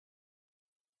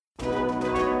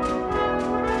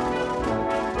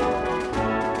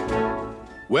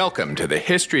Welcome to the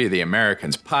History of the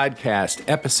Americans podcast,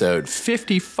 episode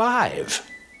 55.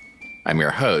 I'm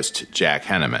your host, Jack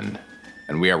Henneman,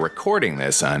 and we are recording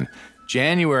this on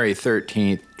January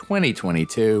 13th,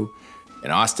 2022,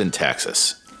 in Austin,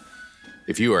 Texas.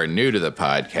 If you are new to the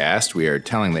podcast, we are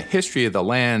telling the history of the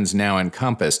lands now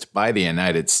encompassed by the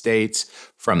United States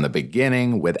from the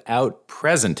beginning without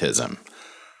presentism.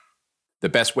 The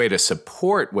best way to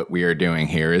support what we are doing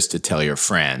here is to tell your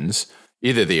friends,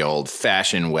 either the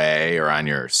old-fashioned way or on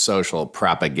your social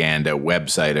propaganda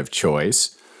website of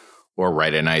choice, or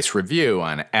write a nice review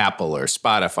on Apple or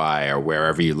Spotify or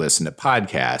wherever you listen to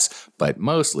podcasts, but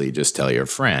mostly just tell your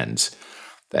friends.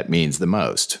 That means the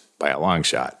most, by a long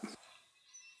shot.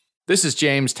 This is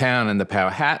Jamestown and the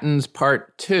Powhatans,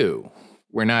 Part 2.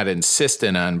 We're not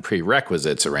insistent on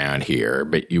prerequisites around here,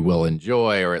 but you will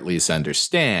enjoy or at least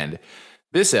understand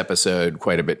this episode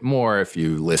quite a bit more if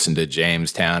you listen to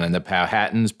Jamestown and the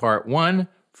Powhatans Part 1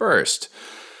 first.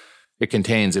 It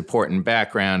contains important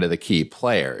background of the key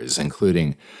players,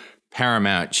 including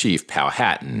Paramount Chief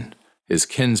Powhatan, his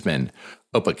kinsman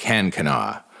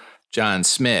Opechancanough, John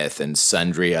Smith, and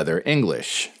sundry other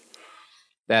English.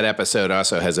 That episode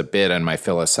also has a bit on my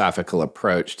philosophical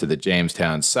approach to the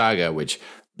Jamestown saga, which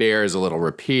bears a little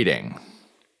repeating.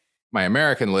 My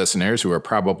American listeners, who are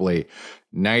probably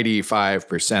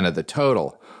 95% of the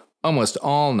total, almost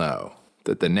all know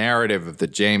that the narrative of the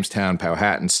Jamestown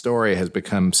Powhatan story has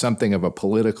become something of a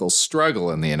political struggle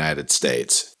in the United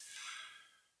States.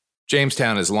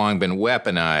 Jamestown has long been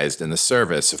weaponized in the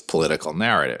service of political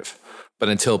narrative, but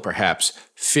until perhaps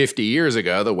 50 years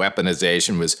ago, the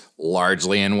weaponization was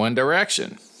largely in one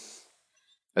direction.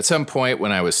 At some point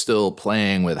when I was still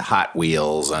playing with Hot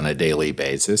Wheels on a daily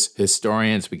basis,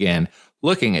 historians began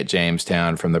looking at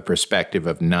Jamestown from the perspective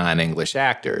of non-English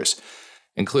actors,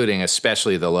 including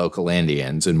especially the local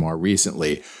Indians and more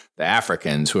recently the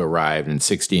Africans who arrived in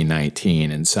 1619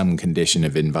 in some condition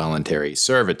of involuntary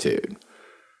servitude.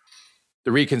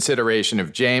 The reconsideration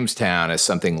of Jamestown as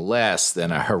something less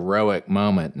than a heroic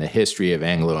moment in the history of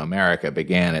Anglo-America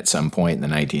began at some point in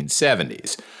the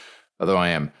 1970s, although I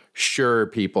am sure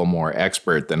people more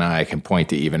expert than I can point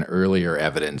to even earlier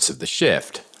evidence of the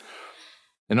shift.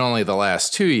 In only the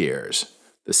last 2 years,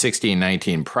 the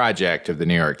 1619 Project of the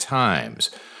New York Times,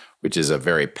 which is a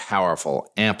very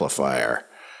powerful amplifier,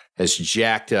 has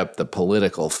jacked up the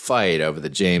political fight over the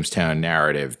Jamestown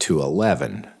narrative to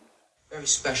 11. Very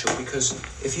special because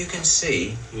if you can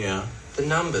see, the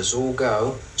numbers all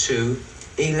go to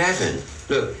 11.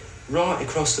 Look, right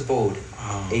across the board.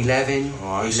 11,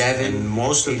 11, and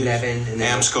most of 11, the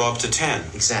amps go up to 10.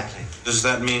 Exactly. Does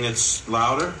that mean it's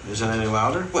louder? Is it any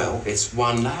louder? Well, it's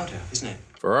one louder, isn't it?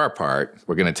 For our part,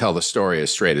 we're going to tell the story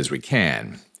as straight as we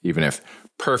can, even if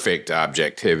perfect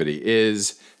objectivity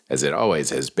is, as it always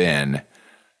has been,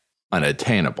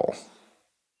 unattainable.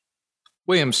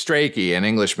 William Strachey, an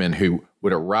Englishman who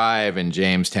would arrive in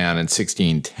Jamestown in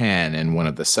 1610 in one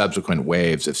of the subsequent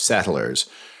waves of settlers,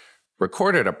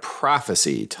 recorded a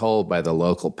prophecy told by the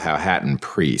local Powhatan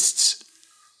priests.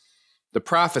 The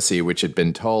prophecy, which had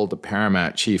been told to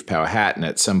Paramount Chief Powhatan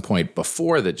at some point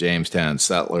before the Jamestown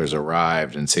settlers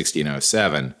arrived in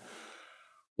 1607,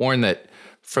 warned that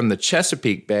from the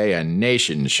Chesapeake Bay a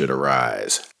nation should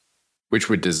arise, which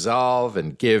would dissolve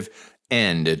and give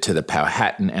end to the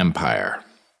Powhatan Empire.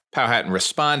 Powhatan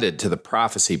responded to the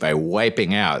prophecy by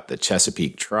wiping out the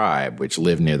Chesapeake tribe, which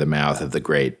lived near the mouth of the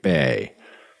Great Bay.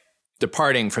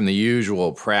 Departing from the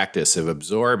usual practice of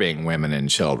absorbing women and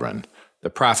children,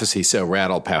 the prophecy so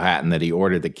rattled Powhatan that he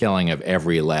ordered the killing of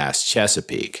every last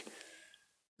Chesapeake.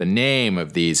 The name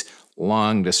of these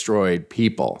long-destroyed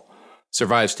people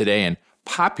survives today in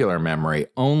popular memory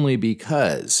only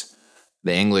because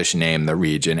the English named the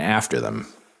region after them.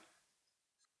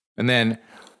 And then,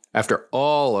 after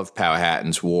all of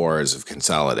Powhatan's wars of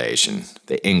consolidation,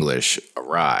 the English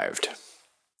arrived.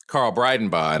 Carl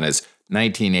Breidenbaugh, in his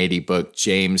 1980 book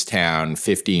Jamestown,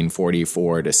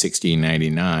 1544 to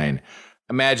 1699,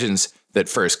 imagines that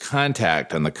first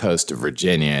contact on the coast of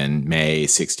Virginia in May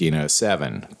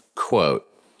 1607, quote,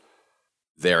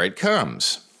 "There it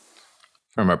comes."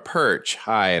 From a perch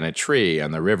high in a tree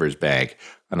on the river's bank,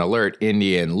 an alert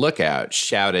Indian lookout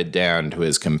shouted down to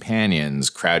his companions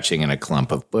crouching in a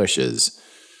clump of bushes.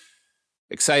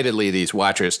 Excitedly, these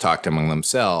watchers talked among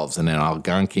themselves in an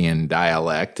Algonquian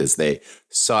dialect as they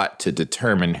sought to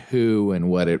determine who and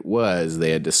what it was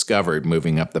they had discovered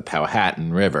moving up the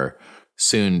Powhatan River,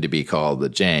 soon to be called the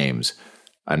James,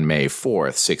 on May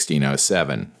 4th,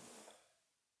 1607.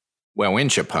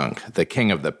 Wawinchepunk, the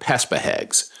king of the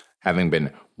Pespahegs, having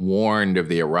been warned of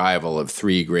the arrival of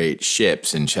 3 great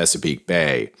ships in Chesapeake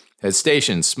Bay, had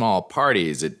stationed small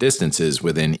parties at distances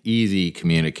within easy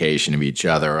communication of each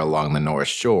other along the north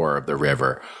shore of the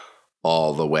river,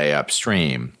 all the way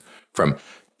upstream, from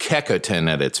Kecoughtan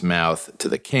at its mouth to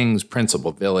the King's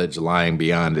principal village lying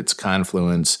beyond its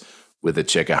confluence with the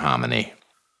Chickahominy.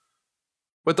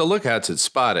 What the lookouts had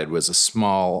spotted was a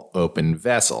small, open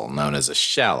vessel known as a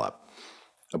shallop,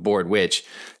 aboard which,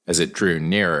 as it drew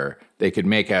nearer, they could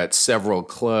make out several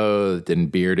clothed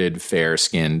and bearded,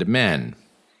 fair-skinned men.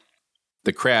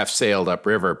 The craft sailed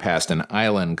upriver past an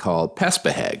island called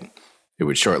Pespaheg. It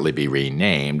would shortly be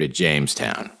renamed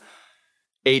Jamestown.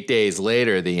 8 days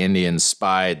later, the Indians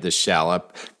spied the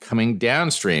shallop coming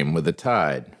downstream with the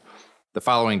tide. The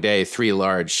following day, 3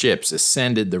 large ships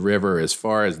ascended the river as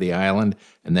far as the island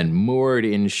and then moored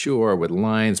inshore with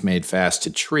lines made fast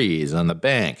to trees on the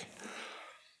bank.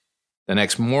 The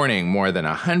next morning, more than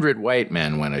 100 white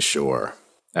men went ashore.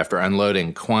 After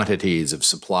unloading quantities of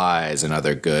supplies and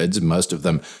other goods, most of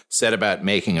them set about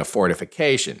making a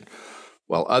fortification,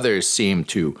 while others seemed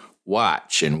to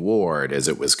watch and ward as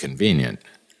it was convenient.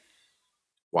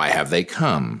 Why have they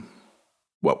come?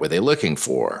 What were they looking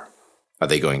for? Are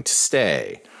they going to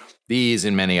stay? These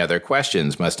and many other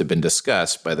questions must have been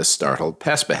discussed by the startled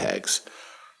Pespahegs.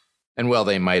 And well,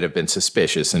 they might have been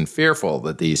suspicious and fearful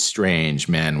that these strange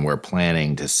men were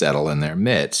planning to settle in their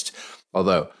midst,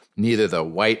 although neither the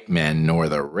white men nor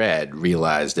the red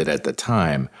realized it at the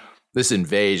time. This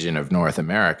invasion of North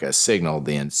America signaled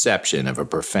the inception of a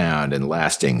profound and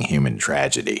lasting human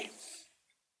tragedy.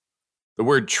 The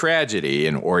word tragedy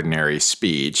in ordinary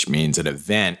speech means an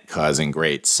event causing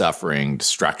great suffering,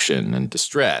 destruction, and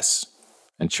distress.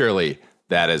 And surely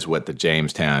that is what the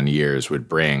Jamestown years would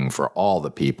bring for all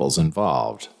the peoples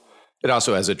involved. It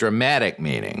also has a dramatic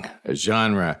meaning, a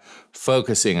genre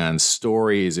focusing on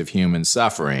stories of human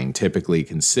suffering, typically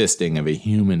consisting of a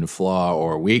human flaw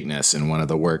or weakness in one of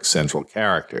the work's central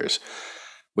characters,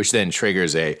 which then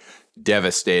triggers a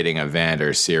devastating event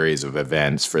or series of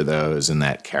events for those in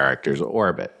that character's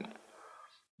orbit.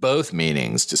 Both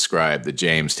meanings describe the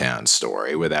Jamestown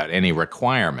story without any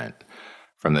requirement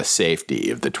from the safety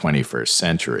of the 21st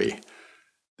century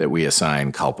that we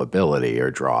assign culpability or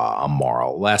draw a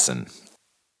moral lesson.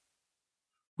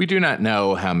 We do not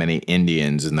know how many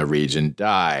Indians in the region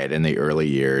died in the early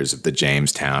years of the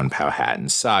Jamestown Powhatan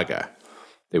saga.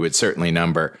 They would certainly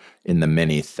number in the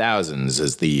many thousands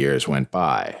as the years went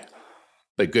by.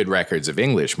 But good records of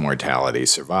English mortality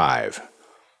survive.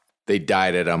 They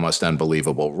died at almost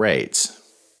unbelievable rates.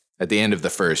 At the end of the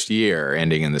first year,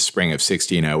 ending in the spring of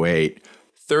 1608,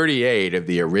 38 of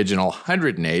the original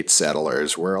 108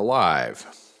 settlers were alive.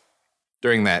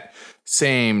 During that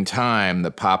same time,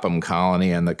 the Popham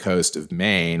colony on the coast of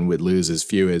Maine would lose as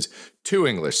few as 2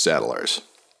 English settlers.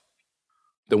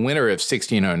 The winter of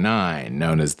 1609,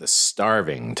 known as the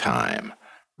Starving Time,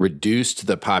 reduced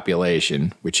the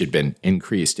population, which had been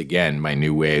increased again by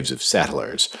new waves of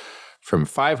settlers, from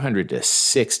 500 to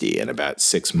 60 in about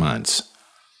 6 months.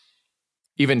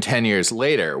 Even 10 years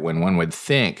later, when one would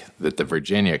think that the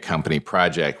Virginia Company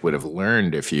project would have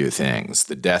learned a few things,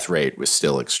 the death rate was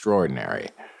still extraordinary.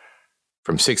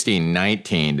 From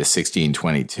 1619 to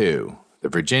 1622, the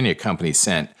Virginia Company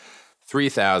sent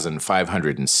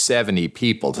 3,570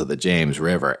 people to the James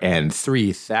River, and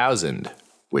 3,000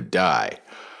 would die.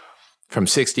 From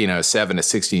 1607 to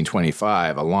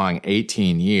 1625, a long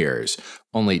 18 years,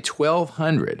 only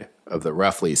 1,200 of the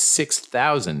roughly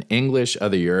 6,000 English,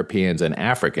 other Europeans, and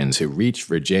Africans who reached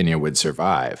Virginia would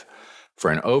survive,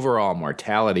 for an overall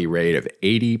mortality rate of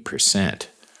 80%.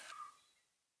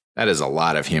 That is a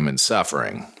lot of human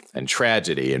suffering and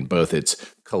tragedy in both its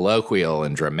colloquial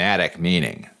and dramatic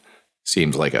meaning.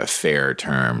 Seems like a fair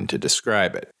term to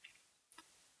describe it.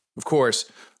 Of course,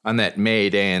 on that May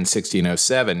day in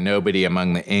 1607, nobody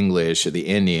among the English or the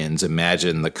Indians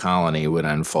imagined the colony would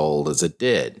unfold as it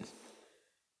did.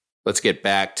 Let's get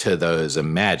back to those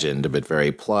imagined but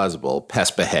very plausible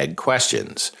Pespaheg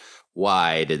questions.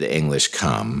 Why did the English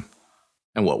come,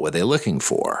 and what were they looking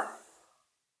for?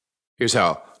 Here's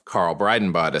how Carl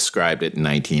Breidenbach described it in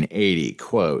 1980,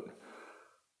 quote,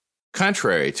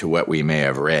 "Contrary to what we may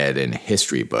have read in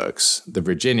history books, the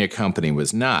Virginia Company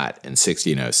was not, in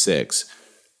 1606,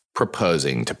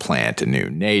 proposing to plant a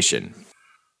new nation.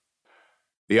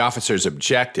 The officers'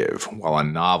 objective, while a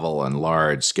novel and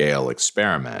large-scale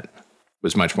experiment,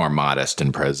 was much more modest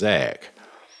and prosaic.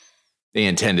 They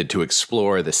intended to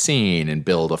explore the scene and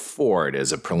build a fort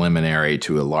as a preliminary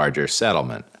to a larger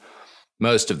settlement.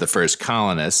 Most of the first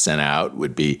colonists sent out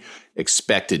would be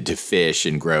expected to fish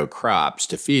and grow crops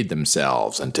to feed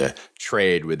themselves and to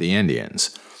trade with the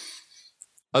Indians.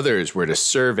 Others were to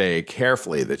survey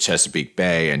carefully the Chesapeake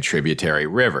Bay and tributary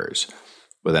rivers,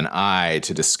 with an eye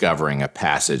to discovering a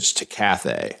passage to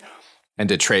Cathay, and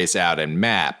to trace out and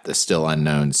map the still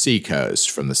unknown seacoast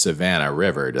from the Savannah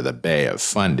River to the Bay of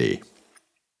Fundy.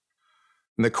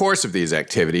 In the course of these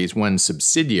activities, one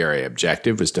subsidiary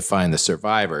objective was to find the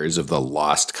survivors of the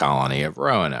lost colony of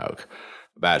Roanoke,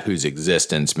 about whose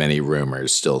existence many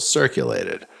rumors still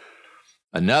circulated.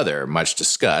 Another, much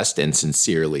discussed, and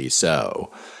sincerely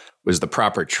so, was the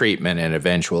proper treatment and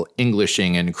eventual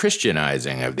Englishing and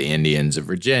Christianizing of the Indians of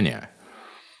Virginia.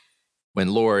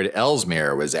 When Lord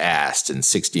Ellesmere was asked in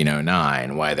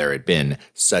 1609 why there had been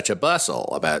such a bustle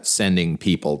about sending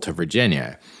people to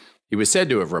Virginia, he was said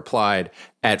to have replied,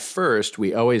 "At first,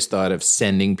 we always thought of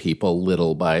sending people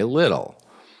little by little.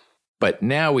 But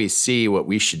now we see what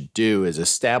we should do is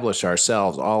establish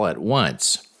ourselves all at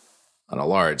once, on a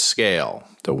large scale,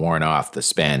 to warn off the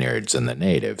Spaniards and the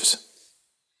natives."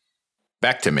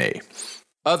 Back to me.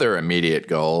 Other immediate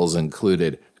goals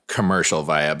included commercial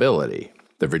viability.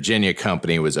 The Virginia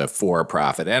Company was a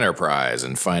for-profit enterprise,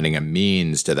 and finding a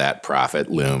means to that profit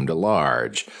loomed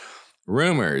large.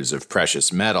 Rumors of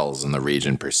precious metals in the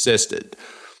region persisted,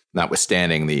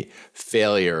 notwithstanding the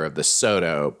failure of the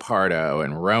Soto, Pardo,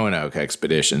 and Roanoke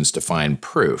expeditions to find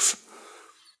proof.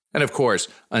 And of course,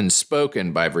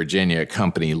 unspoken by Virginia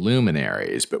Company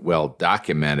luminaries, but well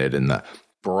documented in the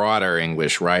broader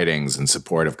English writings in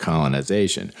support of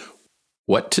colonization,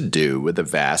 what to do with the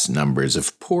vast numbers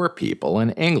of poor people in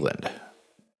England,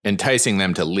 enticing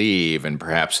them to leave and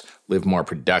perhaps live more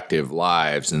productive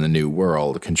lives in the New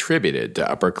World contributed to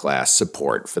upper-class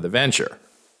support for the venture.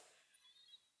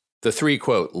 The three,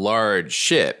 quote, large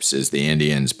ships, as the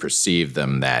Indians perceived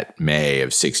them that May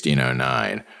of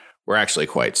 1609, were actually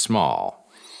quite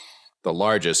small. The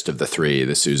largest of the three,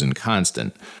 the Susan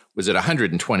Constant, was at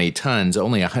 120 tons,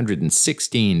 only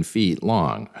 116 feet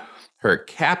long. Her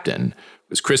captain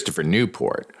was Christopher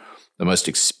Newport, the most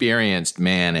experienced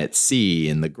man at sea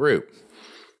in the group.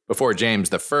 Before James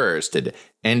I had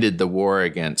ended the war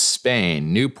against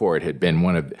Spain, Newport had been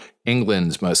one of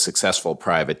England's most successful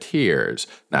privateers,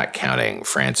 not counting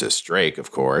Francis Drake,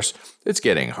 of course. It's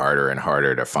getting harder and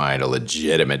harder to find a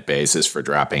legitimate basis for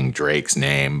dropping Drake's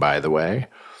name, by the way.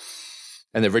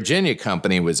 And the Virginia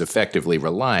Company was effectively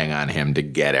relying on him to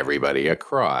get everybody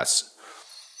across.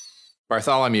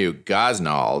 Bartholomew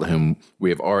Gosnold, whom we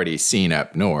have already seen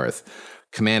up north,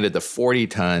 commanded the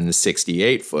 40-ton,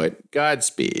 68-foot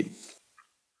Godspeed.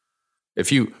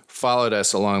 If you followed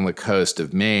us along the coast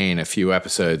of Maine a few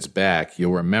episodes back,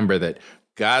 you'll remember that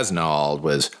Gosnold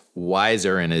was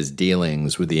wiser in his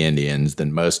dealings with the Indians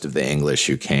than most of the English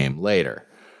who came later.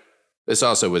 This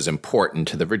also was important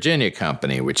to the Virginia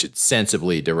Company, which had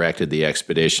sensibly directed the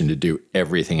expedition to do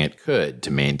everything it could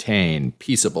to maintain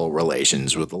peaceable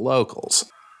relations with the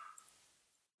locals.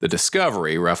 The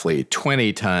Discovery, roughly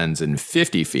 20 tons and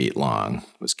 50 feet long,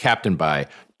 was captained by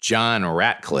John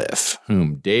Ratcliffe,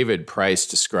 whom David Price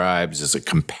describes as a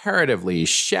comparatively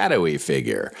shadowy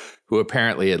figure who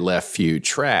apparently had left few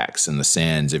tracks in the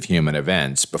sands of human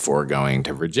events before going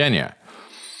to Virginia.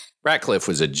 Ratcliffe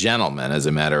was a gentleman, as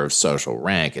a matter of social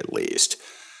rank at least.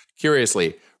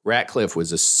 Curiously, Ratcliffe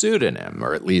was a pseudonym,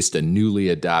 or at least a newly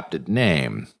adopted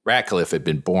name. Ratcliffe had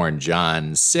been born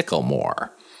John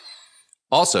Sycamore.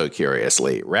 Also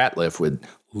curiously, Ratcliffe would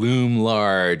loom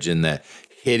large in the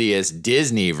hideous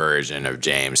Disney version of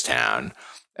Jamestown,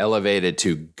 elevated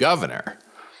to governor,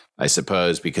 I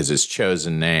suppose because his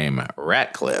chosen name,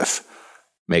 Ratcliffe,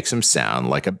 makes him sound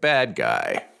like a bad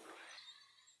guy.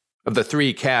 Of the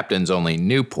three captains, only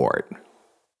Newport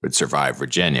would survive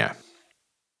Virginia.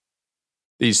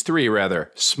 These three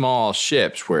rather small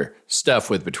ships were stuffed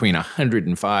with between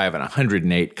 105 and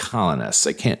 108 colonists.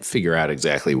 I can't figure out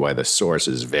exactly why the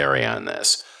sources vary on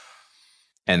this.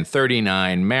 And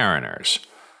 39 mariners.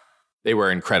 They were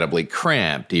incredibly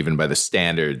cramped, even by the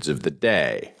standards of the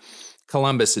day.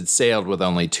 Columbus had sailed with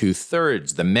only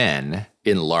 2/3 the men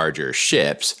in larger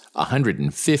ships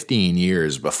 115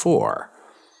 years before.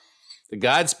 The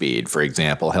Godspeed, for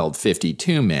example, held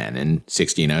 52 men in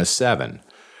 1607.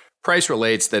 Price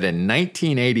relates that in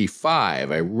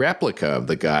 1985, a replica of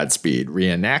the Godspeed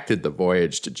reenacted the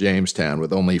voyage to Jamestown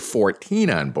with only 14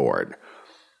 on board,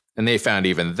 and they found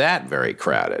even that very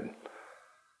crowded.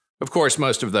 Of course,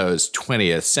 most of those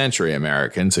 20th century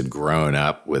Americans had grown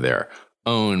up with their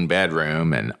own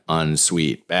bedroom and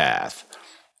ensuite bath,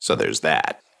 so there's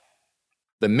that.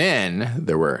 The men,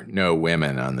 there were no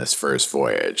women on this first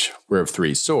voyage, were of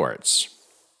three sorts.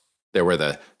 There were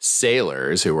the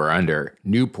sailors who were under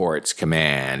Newport's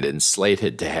command and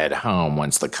slated to head home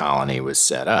once the colony was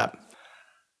set up.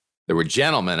 There were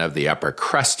gentlemen of the upper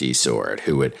crusty sort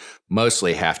who would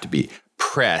mostly have to be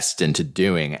pressed into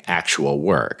doing actual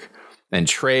work, and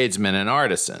tradesmen and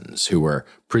artisans who were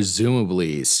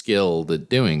presumably skilled at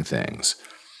doing things.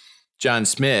 John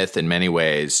Smith, in many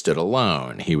ways, stood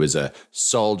alone. He was a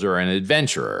soldier and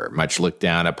adventurer, much looked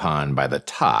down upon by the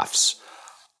toffs,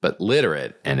 but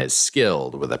literate and as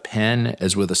skilled with a pen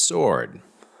as with a sword.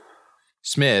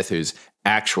 Smith, whose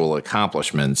actual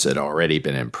accomplishments had already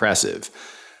been impressive,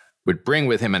 would bring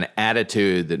with him an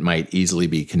attitude that might easily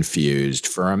be confused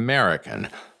for American,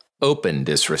 open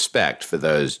disrespect for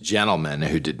those gentlemen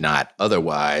who did not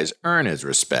otherwise earn his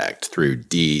respect through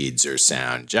deeds or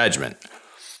sound judgment.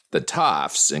 The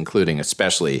toffs, including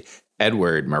especially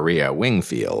Edward Maria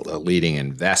Wingfield, a leading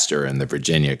investor in the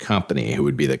Virginia Company who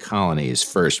would be the colony's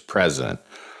first president,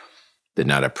 did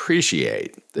not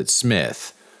appreciate that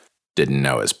Smith didn't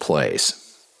know his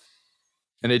place.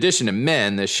 In addition to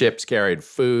men, the ships carried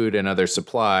food and other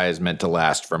supplies meant to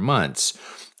last for months,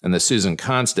 and the Susan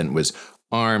Constant was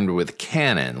armed with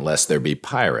cannon lest there be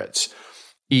pirates.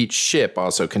 Each ship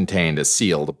also contained a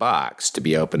sealed box to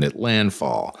be opened at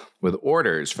landfall, with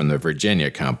orders from the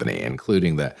Virginia Company,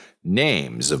 including the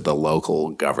names of the local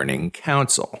governing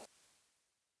council.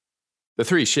 The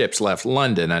three ships left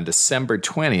London on December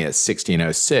 20th,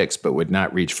 1606, but would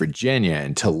not reach Virginia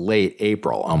until late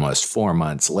April, almost 4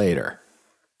 months later.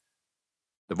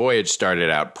 The voyage started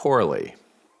out poorly.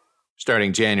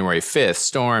 Starting January 5th,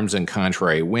 storms and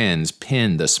contrary winds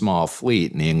pinned the small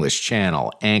fleet in the English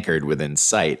Channel, anchored within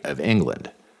sight of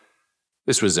England.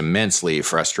 This was immensely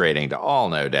frustrating to all,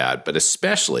 no doubt, but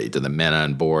especially to the men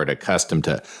on board accustomed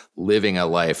to living a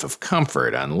life of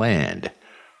comfort on land.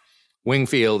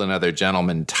 Wingfield and other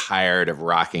gentlemen tired of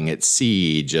rocking at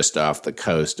sea just off the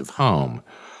coast of home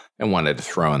and wanted to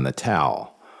throw in the towel.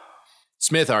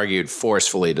 Smith argued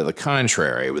forcefully to the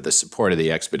contrary with the support of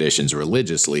the expedition's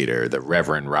religious leader, the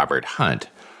Reverend Robert Hunt.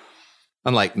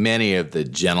 Unlike many of the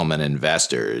gentlemen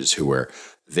investors who were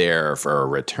there for a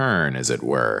return, as it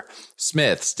were,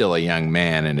 Smith, still a young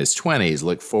man in his 20s,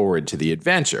 looked forward to the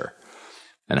adventure,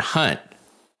 and Hunt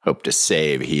hoped to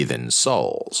save heathen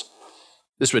souls.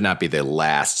 This would not be the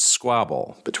last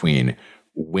squabble between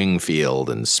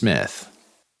Wingfield and Smith.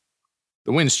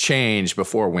 The winds changed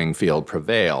before Wingfield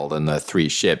prevailed, and the three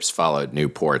ships followed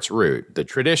Newport's route, the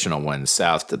traditional one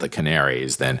south to the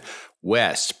Canaries, then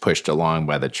west pushed along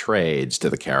by the trades to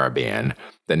the Caribbean,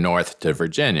 then north to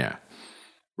Virginia,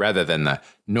 rather than the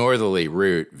northerly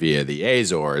route via the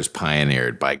Azores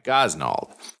pioneered by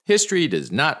Gosnold. History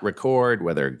does not record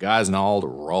whether Gosnold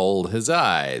rolled his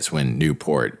eyes when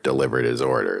Newport delivered his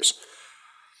orders.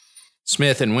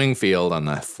 Smith and Wingfield on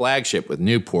the flagship with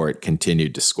Newport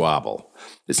continued to squabble.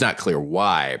 It's not clear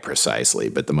why precisely,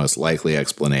 but the most likely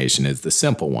explanation is the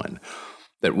simple one,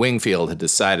 that Wingfield had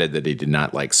decided that he did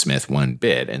not like Smith one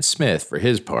bit, and Smith, for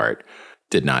his part,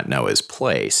 did not know his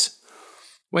place.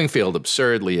 Wingfield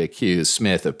absurdly accused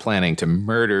Smith of planning to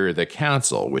murder the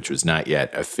council, which was not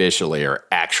yet officially or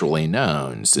actually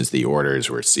known since the orders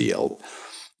were sealed,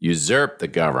 usurp the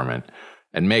government,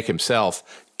 and make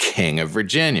himself King of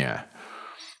Virginia.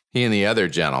 He and the other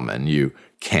gentlemen, you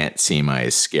can't see my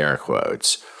scare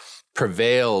quotes,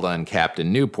 prevailed on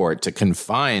Captain Newport to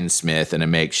confine Smith in a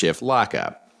makeshift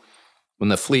lockup. When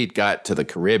the fleet got to the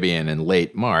Caribbean in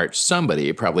late March,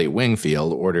 somebody, probably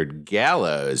Wingfield, ordered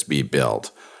gallows be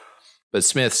built. But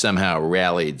Smith somehow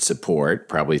rallied support,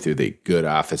 probably through the good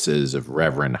offices of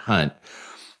Reverend Hunt,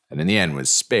 and in the end was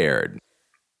spared.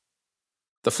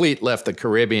 The fleet left the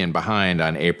Caribbean behind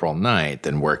on April 9th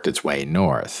and worked its way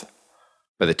north.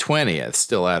 By the 20th,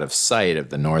 still out of sight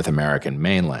of the North American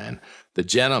mainland, the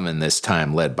gentlemen, this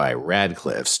time led by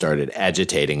Radcliffe, started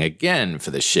agitating again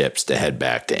for the ships to head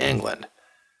back to England.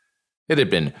 It had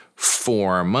been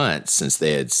 4 months since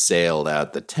they had sailed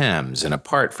out the Thames, and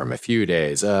apart from a few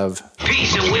days of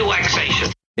peace and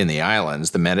relaxation in the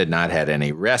islands, the men had not had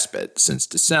any respite since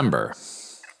December.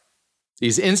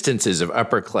 These instances of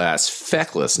upper-class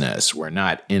fecklessness were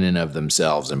not in and of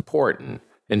themselves important,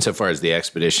 insofar as the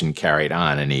expedition carried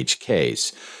on in each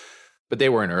case, but they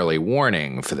were an early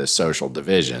warning for the social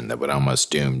division that would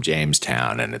almost doom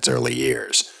Jamestown in its early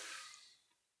years.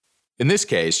 In this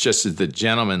case, just as the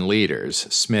gentlemen leaders,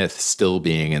 Smith still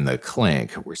being in the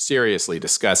clink, were seriously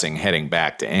discussing heading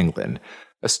back to England,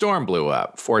 a storm blew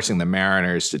up, forcing the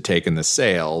mariners to take in the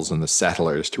sails and the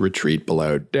settlers to retreat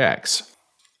below decks.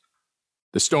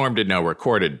 The storm did no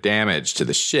recorded damage to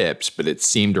the ships, but it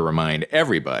seemed to remind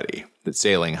everybody that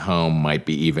sailing home might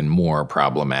be even more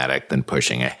problematic than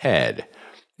pushing ahead.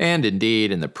 And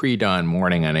indeed, in the pre-dawn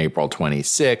morning on April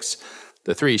 26,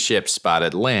 The 3 ships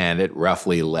spotted land at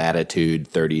roughly latitude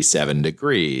 37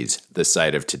 degrees, the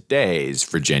site of today's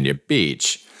Virginia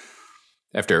Beach.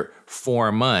 After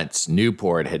 4 months,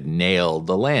 Newport had nailed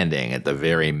the landing at the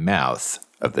very mouth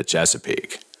of the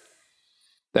Chesapeake.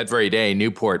 That very day,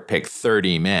 Newport picked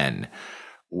 30 men,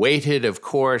 weighted, of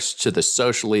course, to the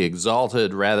socially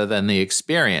exalted rather than the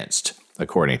experienced,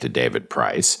 according to David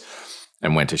Price,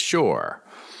 and went ashore.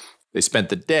 They spent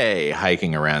the day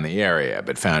hiking around the area,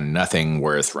 but found nothing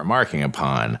worth remarking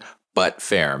upon but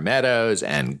fair meadows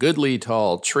and goodly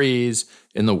tall trees,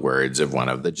 in the words of one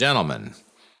of the gentlemen.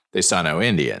 They saw no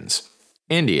Indians.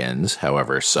 Indians,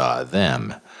 however, saw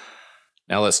them.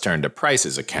 Now let's turn to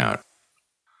Price's account.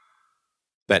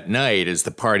 That night, as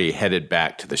the party headed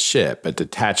back to the ship, a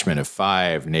detachment of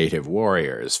 5 native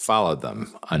warriors followed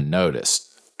them, unnoticed,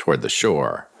 toward the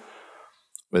shore.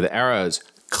 With arrows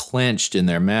clenched in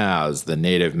their mouths, the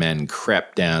native men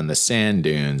crept down the sand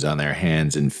dunes on their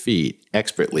hands and feet,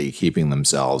 expertly keeping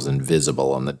themselves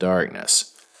invisible in the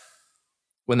darkness.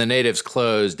 When the natives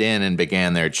closed in and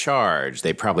began their charge,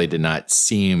 they probably did not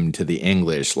seem to the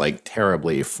English like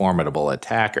terribly formidable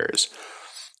attackers.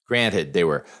 Granted, they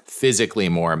were physically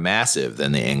more massive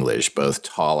than the English, both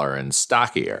taller and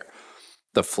stockier.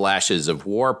 The flashes of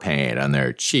war paint on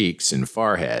their cheeks and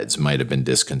foreheads might have been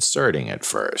disconcerting at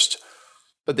first.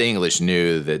 But the English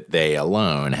knew that they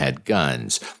alone had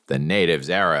guns, the natives'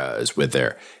 arrows, with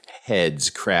their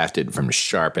heads crafted from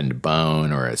sharpened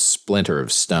bone or a splinter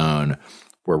of stone,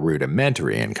 were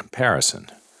rudimentary in comparison.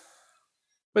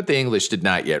 What the English did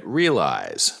not yet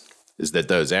realize is that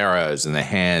those arrows in the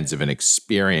hands of an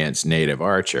experienced native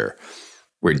archer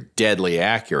were deadly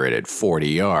accurate at 40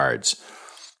 yards.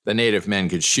 The native men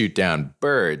could shoot down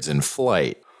birds in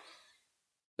flight.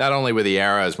 Not only were the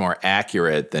arrows more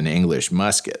accurate than English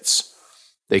muskets,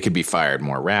 they could be fired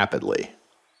more rapidly.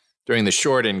 During the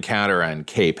short encounter on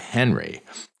Cape Henry,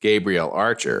 Gabriel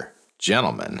Archer,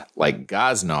 gentleman like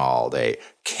Gosnold, a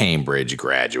Cambridge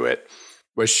graduate,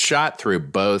 was shot through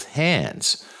both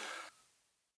hands.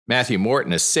 Matthew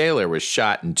Morton, a sailor, was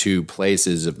shot in 2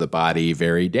 places of the body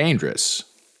very dangerous,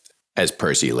 as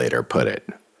Percy later put it.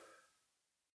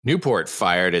 Newport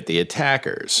fired at the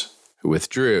attackers, who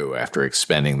withdrew after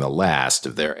expending the last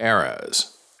of their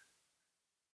arrows.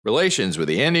 Relations with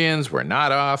the Indians were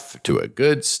not off to a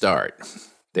good start.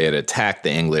 They had attacked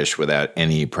the English without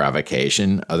any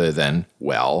provocation other than,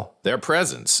 well, their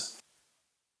presence.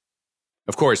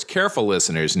 Of course, careful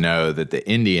listeners know that the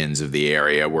Indians of the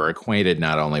area were acquainted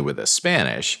not only with the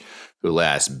Spanish, who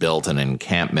last built an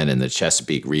encampment in the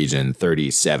Chesapeake region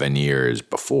 37 years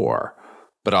before,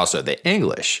 but also the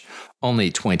English.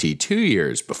 Only 22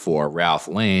 years before Ralph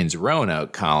Lane's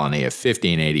Roanoke colony of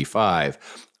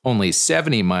 1585, only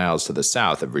 70 miles to the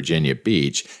south of Virginia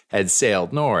Beach, had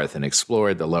sailed north and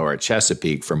explored the lower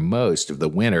Chesapeake for most of the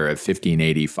winter of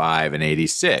 1585 and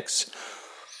 86.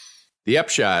 The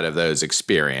upshot of those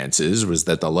experiences was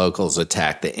that the locals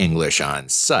attacked the English on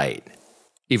sight,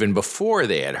 even before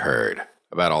they had heard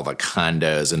about all the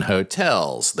condos and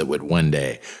hotels that would one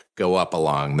day go up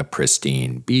along the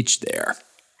pristine beach there.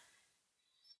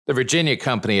 The Virginia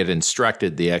Company had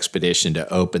instructed the expedition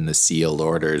to open the sealed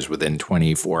orders within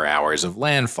 24 hours of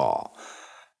landfall,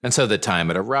 and so the time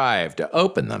had arrived to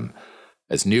open them,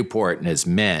 as Newport and his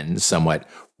men, somewhat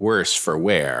worse for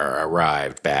wear,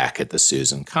 arrived back at the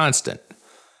Susan Constant.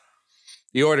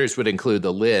 The orders would include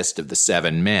the list of the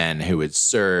 7 men who would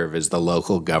serve as the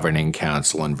local governing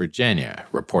council in Virginia,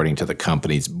 reporting to the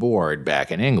company's board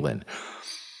back in England.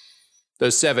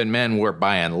 Those 7 men were,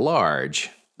 by and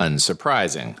large,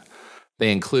 unsurprising.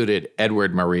 They included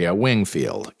Edward Maria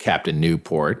Wingfield, Captain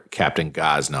Newport, Captain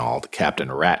Gosnold,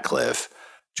 Captain Ratcliffe,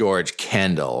 George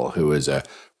Kendall, who was a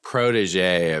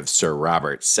protege of Sir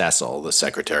Robert Cecil, the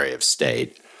Secretary of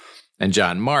State, and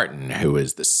John Martin, who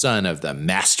was the son of the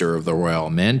Master of the Royal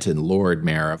Mint and Lord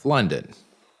Mayor of London.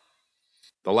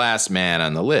 The last man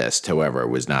on the list, however,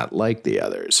 was not like the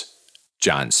others: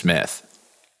 John Smith.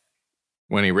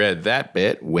 When he read that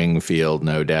bit, Wingfield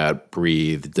no doubt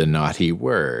breathed a naughty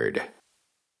word.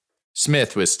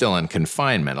 Smith was still in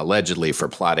confinement, allegedly for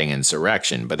plotting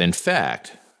insurrection, but in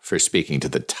fact for speaking to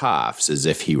the toffs as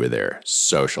if he were their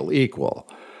social equal,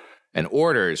 and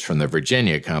orders from the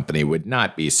Virginia Company would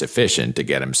not be sufficient to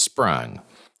get him sprung.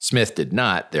 Smith did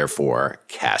not, therefore,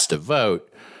 cast a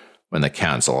vote when the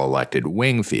council elected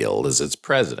Wingfield as its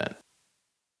president.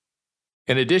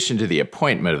 In addition to the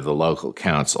appointment of the local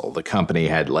council, the company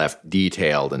had left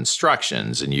detailed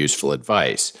instructions and useful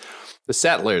advice. The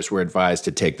settlers were advised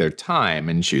to take their time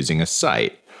in choosing a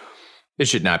site. It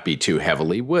should not be too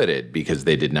heavily wooded because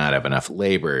they did not have enough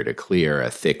labor to clear a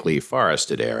thickly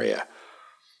forested area.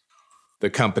 The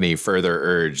company further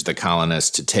urged the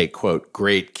colonists to take, quote,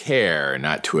 great care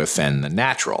not to offend the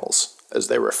naturals, as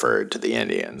they referred to the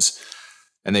Indians,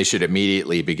 and they should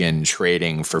immediately begin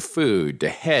trading for food to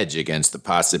hedge against the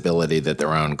possibility that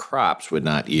their own crops would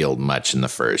not yield much in the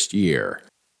first year.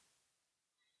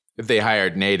 If they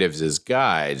hired natives as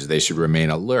guides, they should remain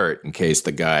alert in case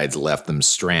the guides left them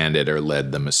stranded or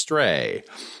led them astray.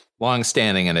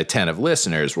 Long-standing and attentive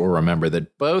listeners will remember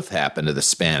that both happened to the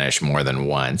Spanish more than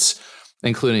once,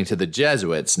 including to the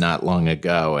Jesuits not long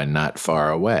ago and not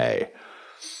far away.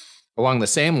 Along the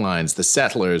same lines, the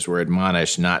settlers were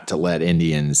admonished not to let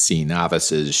Indians see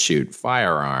novices shoot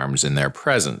firearms in their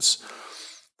presence,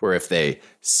 for if they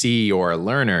see your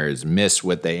learners miss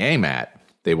what they aim at,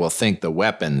 they will think the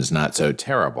weapon's not so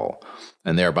terrible,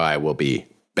 and thereby will be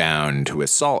bound to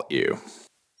assault you.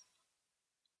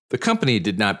 The company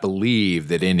did not believe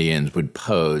that Indians would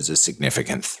pose a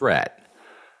significant threat,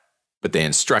 but they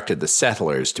instructed the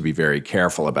settlers to be very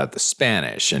careful about the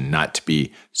Spanish and not to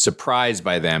be surprised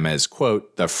by them as,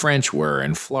 quote, the French were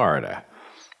in Florida.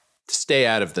 To stay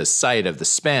out of the sight of the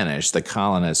Spanish, the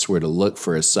colonists were to look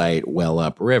for a site well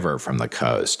upriver from the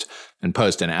coast and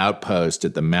post an outpost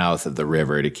at the mouth of the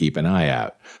river to keep an eye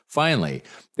out. Finally,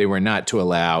 they were not to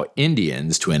allow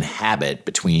Indians to inhabit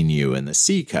between you and the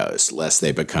seacoast, lest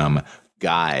they become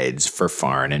guides for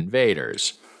foreign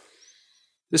invaders.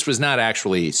 This was not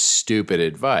actually stupid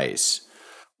advice.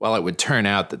 While it would turn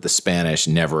out that the Spanish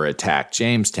never attacked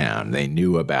Jamestown, they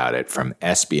knew about it from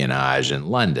espionage in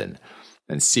London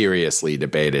and seriously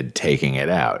debated taking it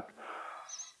out.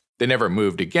 They never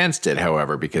moved against it,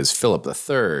 however, because Philip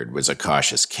III was a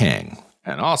cautious king,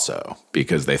 and also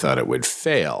because they thought it would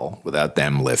fail without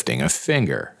them lifting a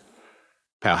finger.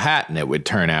 Powhatan, it would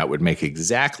turn out, would make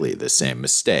exactly the same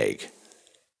mistake,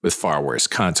 with far worse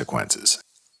consequences.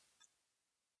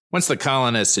 Once the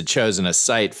colonists had chosen a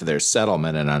site for their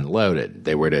settlement and unloaded,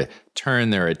 they were to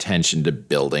turn their attention to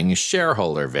building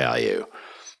shareholder value.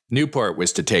 Newport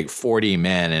was to take 40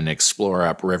 men and explore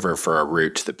upriver for a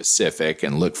route to the Pacific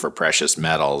and look for precious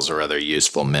metals or other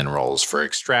useful minerals for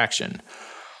extraction.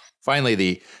 Finally,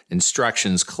 the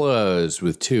instructions closed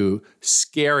with two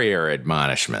scarier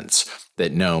admonishments: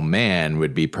 that no man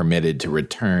would be permitted to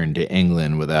return to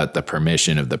England without the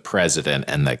permission of the President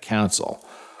and the Council,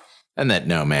 and that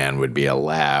no man would be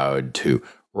allowed to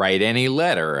write any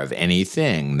letter of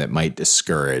anything that might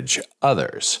discourage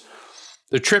others.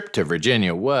 The trip to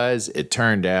Virginia was, it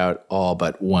turned out, all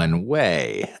but one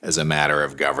way as a matter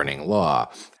of governing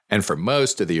law, and for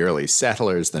most of the early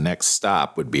settlers, the next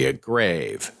stop would be a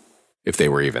grave, if they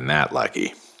were even that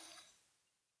lucky.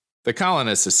 The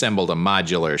colonists assembled a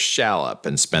modular shallop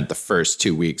and spent the first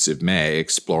 2 weeks of May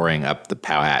exploring up the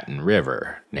Powhatan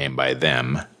River, named by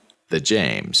them the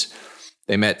James.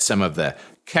 They met some of the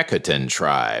Powhatan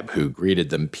tribe, who greeted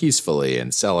them peacefully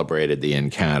and celebrated the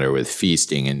encounter with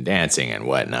feasting and dancing and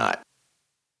whatnot.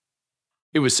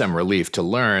 It was some relief to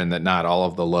learn that not all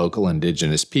of the local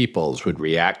indigenous peoples would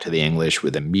react to the English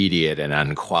with immediate and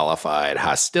unqualified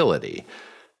hostility,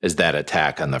 as that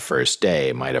attack on the first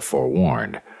day might have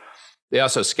forewarned. They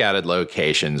also scouted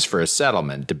locations for a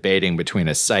settlement, debating between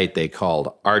a site they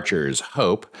called Archer's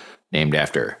Hope, named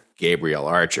after Gabriel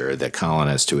Archer, the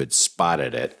colonist who had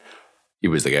spotted it. He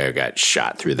was the guy who got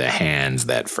shot through the hands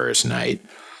that first night.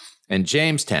 And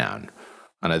Jamestown,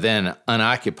 on a then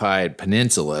unoccupied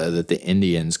peninsula that the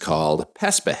Indians called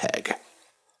Pespaheg.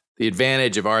 The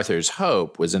advantage of Arthur's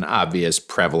Hope was an obvious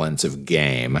prevalence of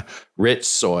game, rich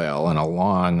soil, and a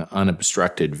long,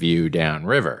 unobstructed view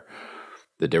downriver,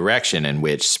 the direction in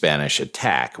which Spanish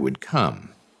attack would come.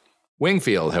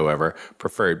 Wingfield, however,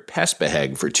 preferred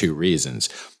Pespaheg for two reasons.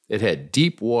 It had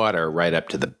deep water right up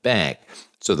to the bank,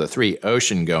 so the 3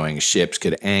 ocean-going ships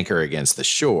could anchor against the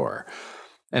shore,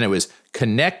 and it was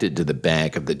connected to the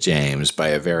bank of the James by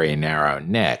a very narrow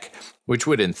neck, which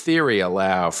would in theory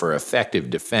allow for effective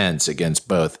defense against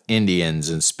both Indians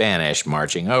and Spanish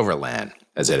marching overland,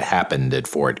 as had happened at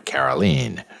Fort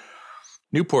Caroline.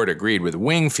 Newport agreed with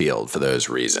Wingfield for those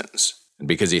reasons, and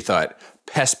because he thought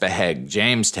Pespaheg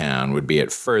Jamestown would be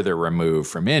at further remove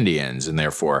from Indians and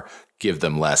therefore give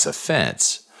them less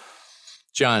offense.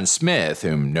 John Smith,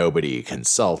 whom nobody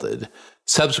consulted,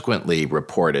 subsequently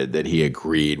reported that he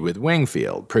agreed with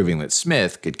Wingfield, proving that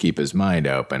Smith could keep his mind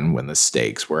open when the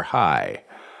stakes were high.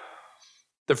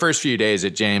 The first few days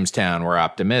at Jamestown were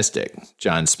optimistic.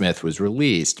 John Smith was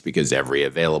released because every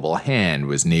available hand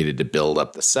was needed to build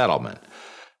up the settlement,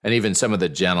 and even some of the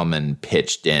gentlemen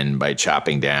pitched in by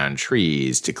chopping down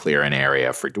trees to clear an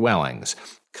area for dwellings,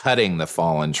 cutting the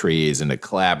fallen trees into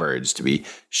clapboards to be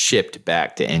shipped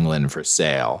back to England for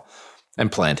sale, and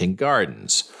planting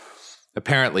gardens.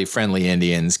 Apparently, friendly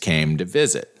Indians came to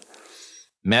visit.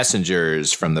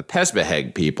 Messengers from the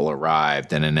Pespaheg people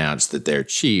arrived and announced that their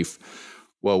chief,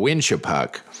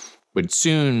 Wawinchepuk, would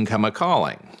soon come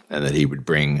a-calling, and that he would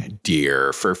bring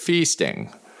deer for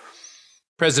feasting.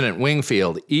 President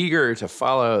Wingfield, eager to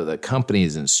follow the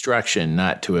company's instruction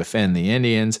not to offend the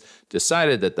Indians,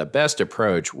 decided that the best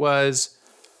approach was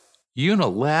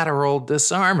unilateral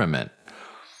disarmament.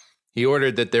 He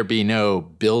ordered that there be no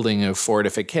building of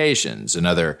fortifications,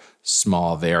 another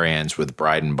small variance with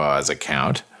Breidenbaugh's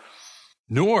account,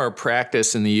 nor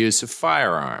practice in the use of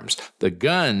firearms. The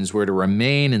guns were to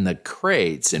remain in the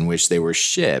crates in which they were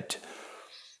shipped.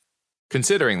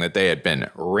 Considering that they had been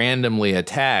randomly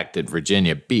attacked at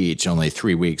Virginia Beach only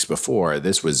 3 weeks before,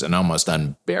 this was an almost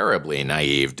unbearably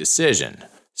naive decision.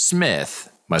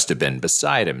 Smith must have been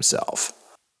beside himself.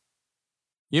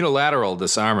 Unilateral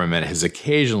disarmament has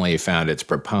occasionally found its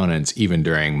proponents even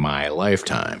during my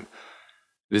lifetime.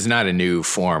 It is not a new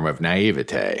form of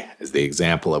naivete, as the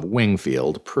example of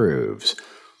Wingfield proves.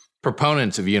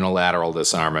 Proponents of unilateral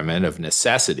disarmament of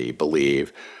necessity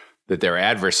believe that their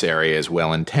adversary is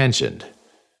well-intentioned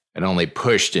and only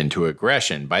pushed into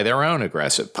aggression by their own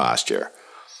aggressive posture.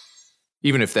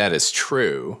 Even if that is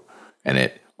true, and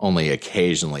it only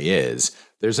occasionally is,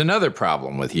 there's another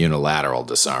problem with unilateral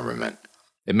disarmament.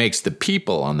 It makes the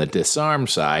people on the disarmed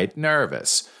side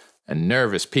nervous, and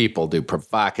nervous people do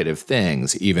provocative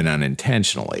things, even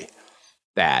unintentionally.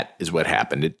 That is what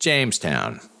happened at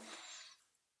Jamestown.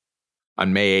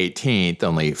 On May 18th,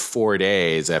 only 4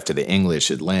 days after the English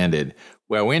had landed,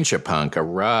 Wawinchepunk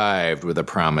arrived with a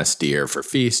promised deer for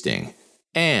feasting,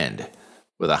 and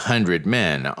with 100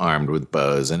 men armed with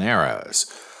bows and arrows.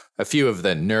 A few of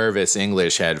the nervous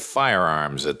English had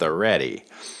firearms at the ready.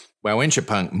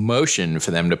 Wawinchepunk motioned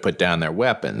for them to put down their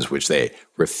weapons, which they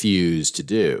refused to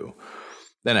do.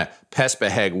 Then a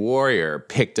Pespaheg warrior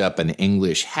picked up an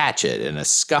English hatchet, and a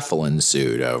scuffle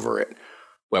ensued over it.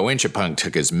 Wawinchepunk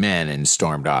took his men and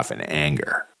stormed off in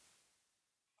anger.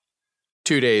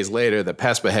 2 days later, the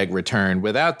Pespaheg returned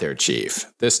without their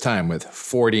chief, this time with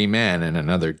 40 men and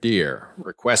another deer,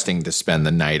 requesting to spend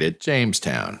the night at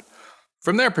Jamestown.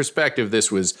 From their perspective,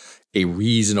 this was a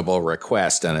reasonable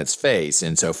request on its face,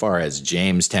 insofar as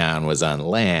Jamestown was on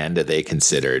land they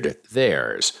considered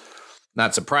theirs.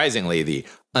 Not surprisingly, the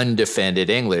undefended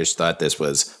English thought this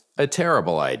was a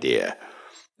terrible idea.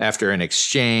 After an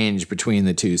exchange between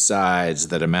the two sides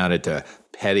that amounted to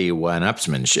petty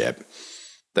one-upsmanship,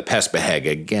 the Pespaheg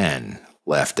again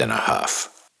left in a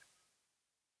huff.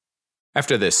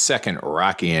 After this second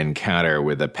rocky encounter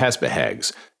with the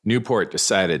Pespahegs, Newport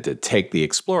decided to take the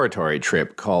exploratory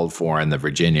trip called for in the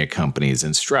Virginia Company's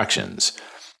instructions.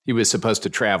 He was supposed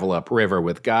to travel upriver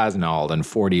with Gosnold and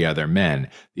 40 other men,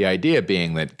 the idea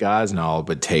being that Gosnold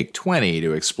would take 20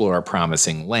 to explore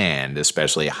promising land,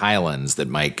 especially highlands that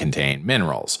might contain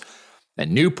minerals,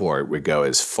 and Newport would go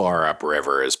as far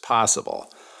upriver as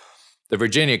possible. The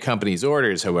Virginia Company's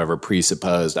orders, however,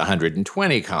 presupposed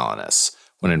 120 colonists,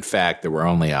 when in fact there were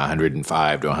only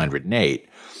 105 to 108.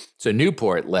 So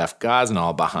Newport left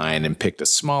Gosnold behind and picked a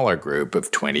smaller group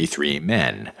of 23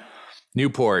 men.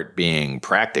 Newport, being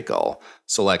practical,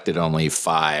 selected only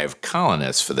 5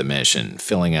 colonists for the mission,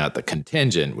 filling out the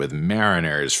contingent with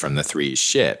mariners from the 3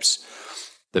 ships.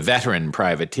 The veteran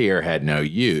privateer had no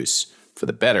use for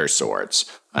the better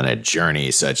sorts on a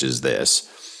journey such as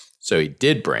this, so he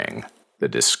did bring the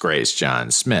disgraced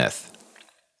John Smith.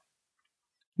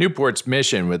 Newport's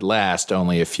mission would last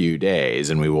only a few days,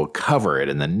 and we will cover it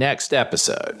in the next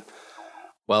episode.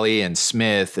 While he and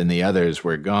Smith and the others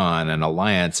were gone, an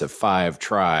alliance of 5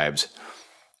 tribes,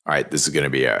 all right, this is going to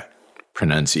be a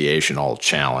pronunciational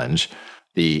challenge,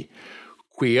 the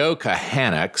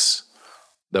Queokahannoks,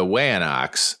 the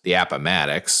Weyanoks, the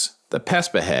Appomattox, the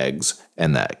Pespahegs,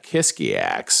 and the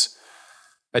Kiskiaks,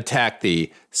 attacked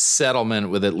the settlement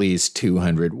with at least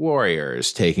 200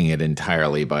 warriors, taking it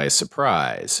entirely by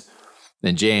surprise.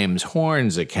 In James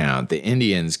Horne's account, the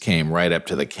Indians came right up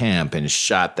to the camp and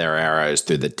shot their arrows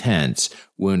through the tents,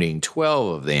 wounding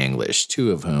 12 of the English,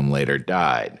 2 of whom later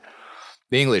died.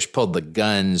 The English pulled the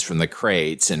guns from the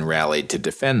crates and rallied to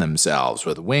defend themselves,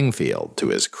 with Wingfield, to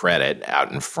his credit,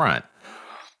 out in front.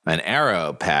 An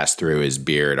arrow passed through his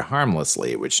beard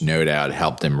harmlessly, which no doubt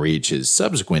helped him reach his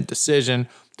subsequent decision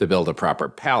to build a proper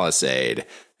palisade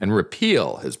and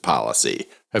repeal his policy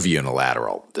of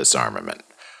unilateral disarmament.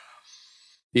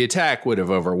 The attack would have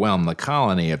overwhelmed the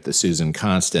colony if the Susan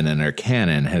Constant and her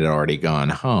cannon had already gone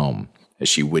home, as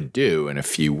she would do in a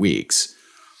few weeks.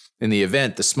 In the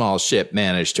event, the small ship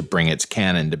managed to bring its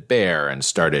cannon to bear and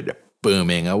started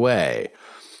booming away.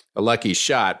 A lucky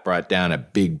shot brought down a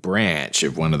big branch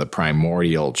of one of the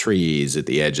primordial trees at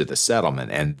the edge of the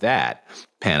settlement, and that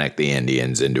panicked the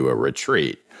Indians into a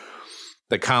retreat.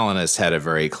 The colonists had a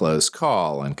very close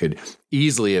call and could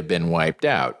easily have been wiped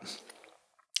out.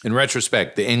 In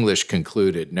retrospect, the English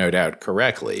concluded, no doubt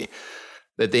correctly,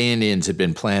 that the Indians had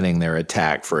been planning their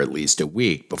attack for at least a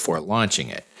week before launching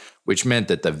it, which meant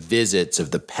that the visits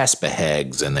of the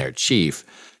Pespahegs and their chief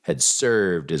had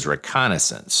served as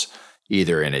reconnaissance,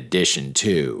 either in addition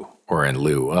to or in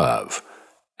lieu of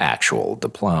actual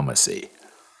diplomacy.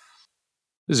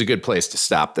 This is a good place to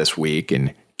stop this week,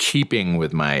 in keeping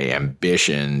with my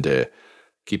ambition to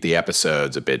keep the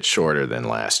episodes a bit shorter than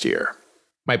last year.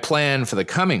 My plan for the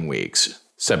coming weeks,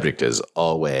 subject as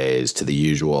always to the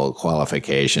usual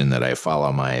qualification that I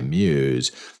follow my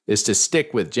muse, is to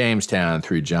stick with Jamestown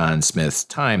through John Smith's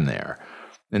time there,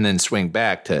 and then swing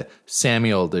back to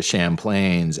Samuel de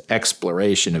Champlain's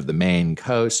exploration of the Maine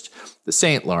coast, the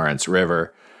St. Lawrence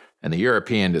River, and the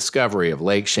European discovery of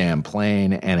Lake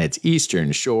Champlain and its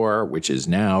eastern shore, which is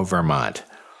now Vermont.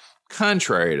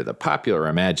 Contrary to the popular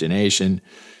imagination,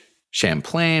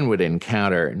 Champlain would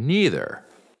encounter neither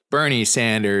Bernie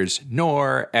Sanders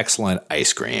nor excellent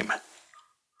ice cream.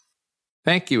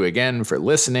 Thank you again for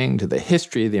listening to the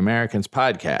History of the Americans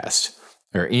podcast.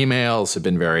 Our emails have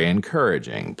been very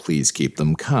encouraging. Please keep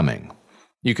them coming.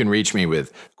 You can reach me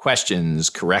with questions,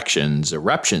 corrections,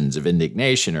 eruptions of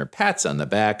indignation, or pats on the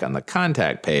back on the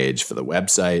contact page for the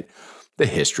website,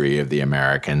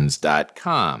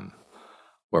 thehistoryoftheamericans.com,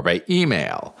 or by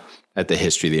email at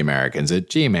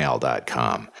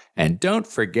thehistoryoftheamericans@gmail.com. And don't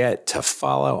forget to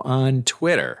follow on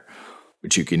Twitter,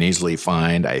 which you can easily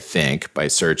find, I think, by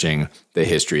searching the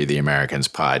History of the Americans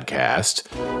podcast,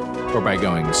 or by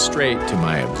going straight to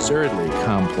my absurdly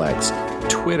complex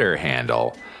Twitter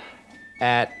handle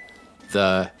at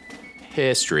the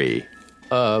History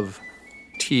of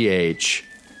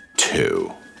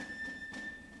TH2.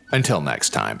 Until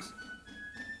next time.